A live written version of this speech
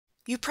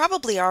You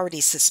probably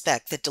already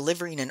suspect that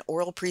delivering an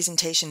oral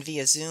presentation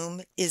via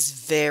Zoom is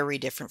very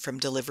different from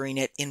delivering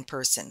it in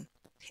person.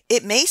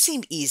 It may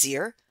seem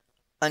easier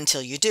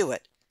until you do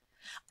it.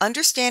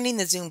 Understanding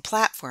the Zoom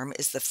platform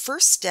is the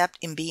first step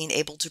in being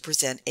able to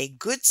present a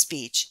good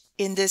speech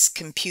in this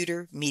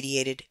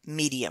computer-mediated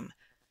medium.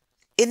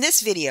 In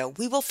this video,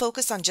 we will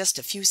focus on just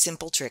a few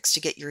simple tricks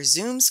to get your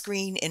Zoom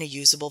screen in a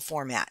usable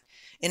format.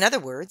 In other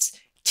words,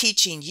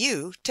 teaching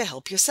you to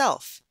help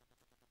yourself.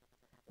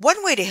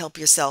 One way to help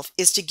yourself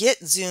is to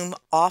get Zoom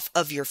off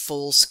of your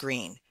full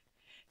screen.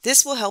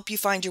 This will help you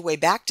find your way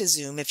back to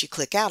Zoom if you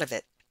click out of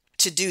it.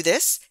 To do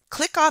this,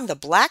 click on the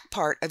black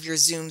part of your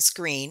Zoom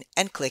screen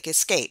and click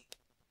Escape.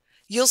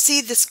 You'll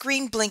see the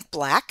screen blink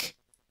black,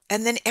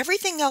 and then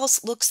everything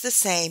else looks the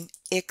same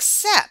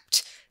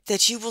except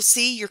that you will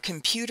see your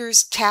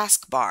computer's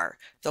taskbar,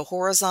 the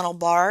horizontal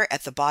bar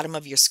at the bottom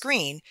of your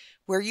screen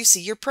where you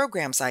see your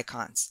programs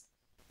icons.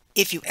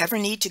 If you ever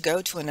need to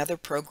go to another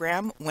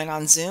program when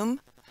on Zoom,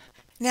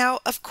 now,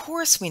 of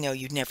course we know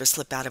you'd never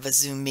slip out of a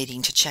Zoom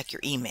meeting to check your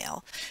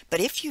email,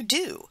 but if you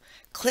do,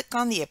 click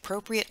on the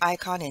appropriate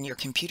icon in your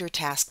computer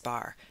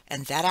taskbar,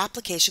 and that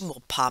application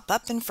will pop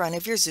up in front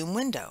of your Zoom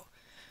window.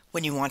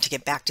 When you want to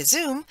get back to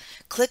Zoom,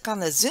 click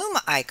on the Zoom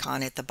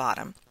icon at the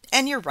bottom,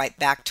 and you're right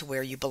back to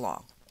where you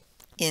belong,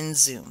 in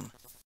Zoom.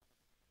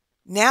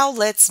 Now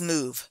let's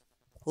move,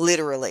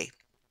 literally.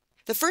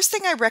 The first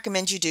thing I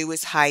recommend you do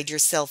is hide your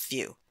self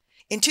view.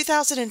 In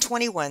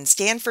 2021,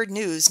 Stanford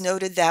News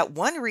noted that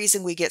one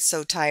reason we get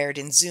so tired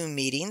in Zoom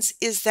meetings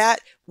is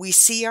that we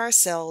see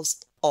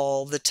ourselves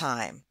all the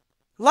time.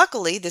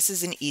 Luckily, this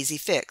is an easy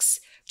fix.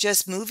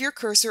 Just move your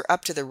cursor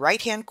up to the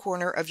right-hand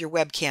corner of your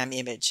webcam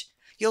image.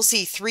 You'll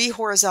see 3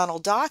 horizontal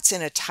dots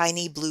in a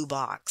tiny blue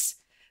box.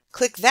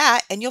 Click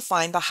that and you'll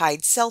find the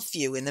Hide Self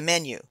View in the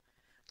menu.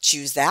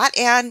 Choose that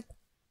and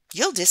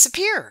you'll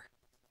disappear.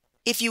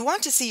 If you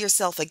want to see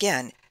yourself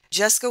again,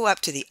 just go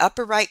up to the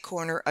upper right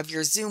corner of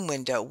your Zoom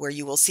window where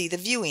you will see the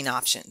viewing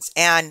options.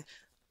 And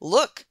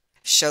look,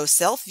 Show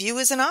Self View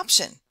is an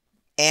option.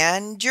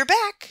 And you're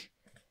back.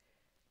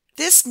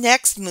 This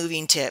next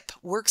moving tip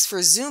works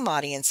for Zoom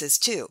audiences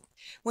too.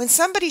 When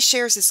somebody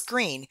shares a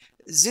screen,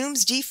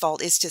 Zoom's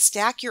default is to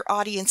stack your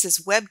audience's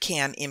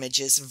webcam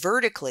images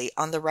vertically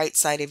on the right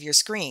side of your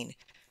screen.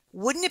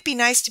 Wouldn't it be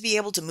nice to be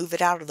able to move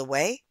it out of the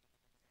way?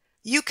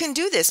 You can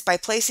do this by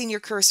placing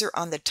your cursor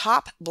on the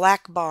top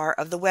black bar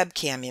of the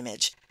webcam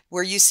image,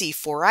 where you see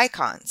 4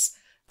 icons.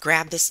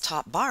 Grab this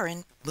top bar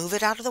and move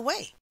it out of the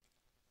way.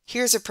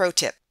 Here's a pro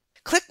tip.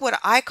 Click what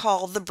I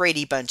call the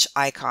Brady Bunch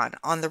icon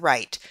on the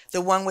right, the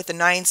one with the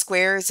 9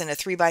 squares and a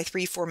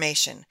 3x3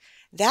 formation.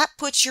 That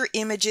puts your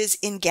images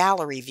in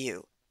gallery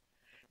view.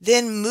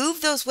 Then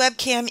move those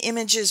webcam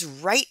images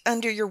right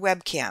under your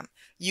webcam.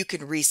 You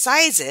can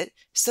resize it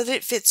so that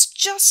it fits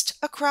just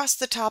across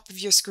the top of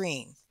your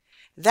screen.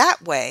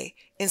 That way,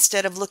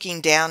 instead of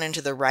looking down and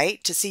to the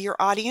right to see your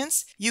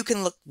audience, you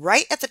can look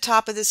right at the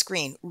top of the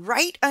screen,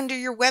 right under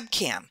your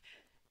webcam.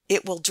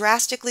 It will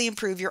drastically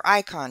improve your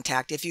eye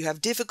contact if you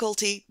have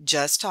difficulty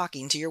just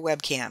talking to your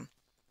webcam.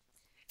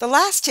 The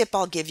last tip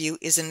I'll give you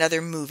is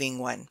another moving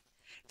one.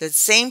 The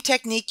same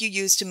technique you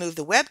use to move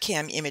the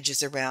webcam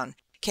images around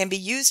can be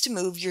used to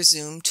move your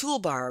Zoom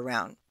toolbar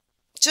around.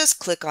 Just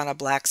click on a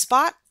black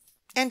spot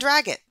and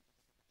drag it.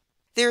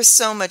 There's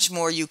so much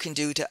more you can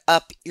do to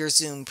up your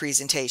Zoom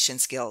presentation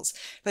skills,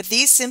 but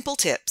these simple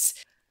tips,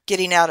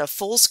 getting out of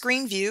full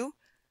screen view,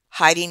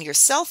 hiding your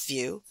self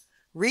view,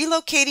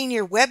 relocating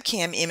your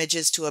webcam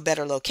images to a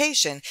better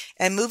location,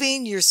 and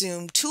moving your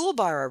Zoom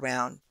toolbar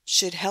around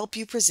should help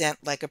you present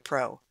like a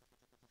pro.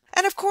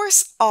 And of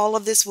course, all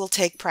of this will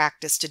take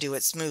practice to do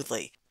it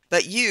smoothly,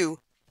 but you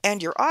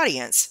and your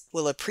audience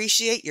will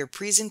appreciate your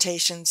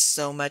presentation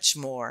so much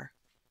more.